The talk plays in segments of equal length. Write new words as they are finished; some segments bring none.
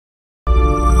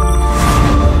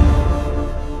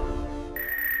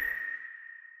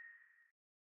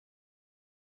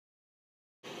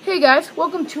guys,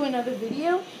 welcome to another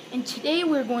video, and today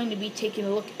we're going to be taking a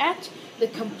look at the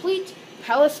complete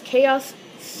Palace Chaos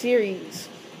series.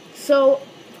 So,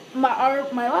 my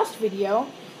last video,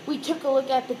 we took a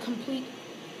look at the complete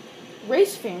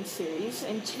Race Fan series,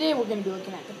 and today we're going to be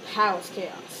looking at the Palace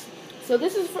Chaos. So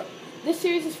this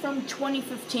series is from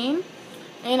 2015,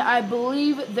 and I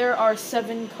believe there are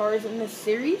 7 cars in this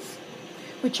series,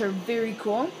 which are very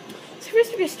cool. So first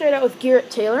we're going to start out with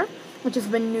Garrett Taylor, which has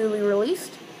been newly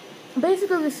released.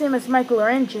 Basically the same as Michael or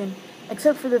Engine,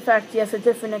 except for the fact he has a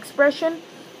different expression,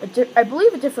 I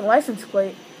believe a different license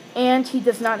plate, and he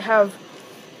does not have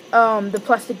the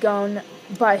plastic gun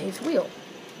by his wheel.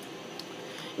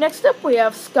 Next up we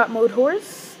have Scott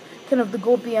Modehorse, kind of the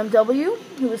gold BMW,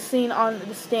 who was seen on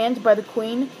the stand by the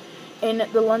Queen in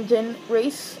the London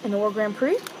race in the World Grand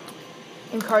Prix,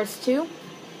 in Cars 2,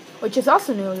 which is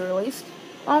also newly released,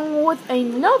 along with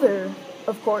another,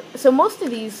 of course. So most of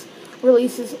these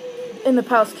releases in the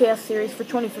Palace Chaos series for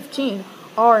 2015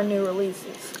 are new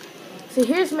releases. So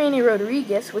here's Manny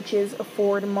Rodriguez, which is a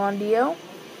Ford Mondeo,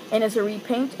 and is a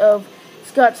repaint of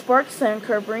Scott Sparks, Simon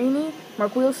Carbarini,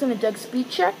 Mark Wilson, and Doug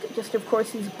Speedcheck. Just of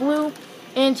course he's blue,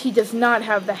 and he does not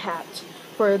have the hat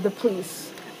for the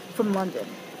police from London.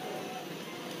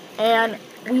 And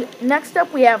next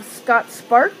up we have Scott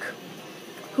Spark,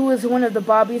 who is one of the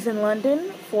Bobbies in London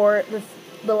for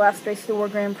the last race of the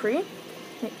World Grand Prix.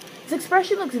 His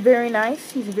expression looks very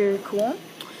nice. He's very cool.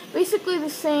 Basically the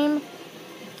same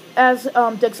as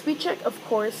Doug Speedcheck, of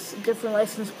course, different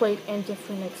license plate and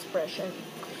different expression.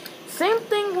 Same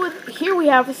thing with, here we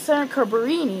have Simon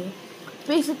Carbarini.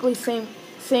 Basically same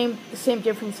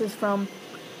differences from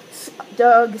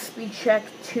Doug Speedcheck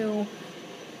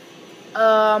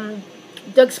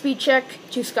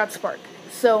to Scott Spark.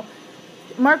 So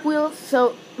Mark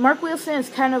Wilson is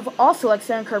kind of also like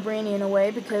Simon Carbarini in a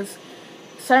way, because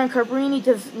Simon Carbarini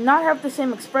does not have the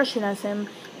same expression as him,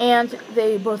 and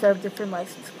they both have different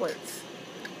license plates.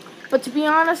 But to be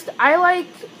honest,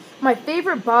 my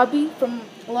favorite Bobby from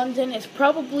London is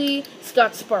probably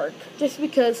Scott Spark, just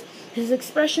because his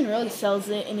expression really sells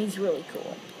it, and he's really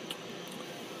cool.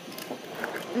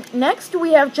 Next,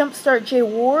 we have Jumpstart J.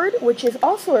 Ward, which is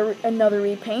also another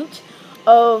repaint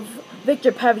of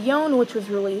Victor Pavillon, which was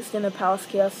released in the Palace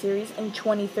Chaos series in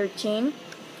 2013,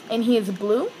 and he is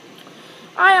blue.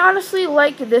 I honestly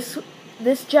like this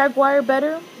Jaguar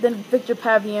better than Victor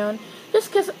Pavillon, just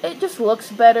because it just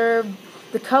looks better.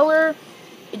 The color,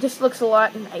 it just looks a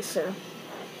lot nicer,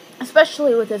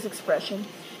 especially with his expression.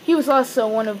 He was also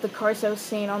one of the cars I was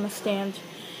seeing on the stand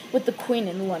with the Queen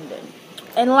in London.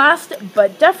 And last,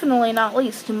 but definitely not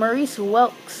least, Maurice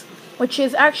Wilkes, which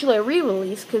is actually a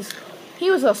re-release, because he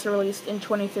was also released in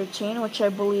 2013, which I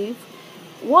believe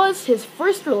was his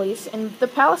first release in the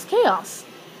Palace Chaos.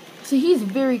 So he's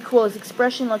very cool. His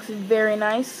expression looks very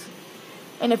nice.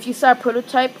 And if you saw a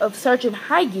prototype of Sergeant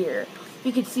Highgear,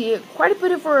 you could see quite a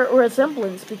bit of a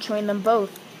resemblance between them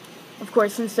both. Of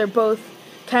course, since they're both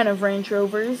kind of Range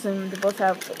Rovers, and they both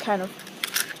have kind of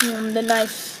the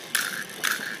nice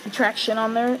traction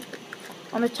on their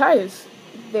tires.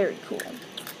 Very cool.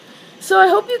 So I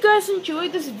hope you guys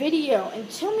enjoyed this video, and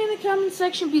tell me in the comment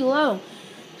section below,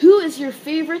 who is your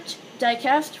favorite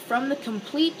diecast from the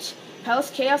complete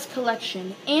Palace Chaos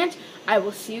collection, and I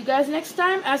will see you guys next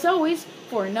time, as always,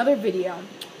 for another video.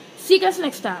 See you guys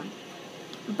next time.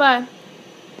 Bye.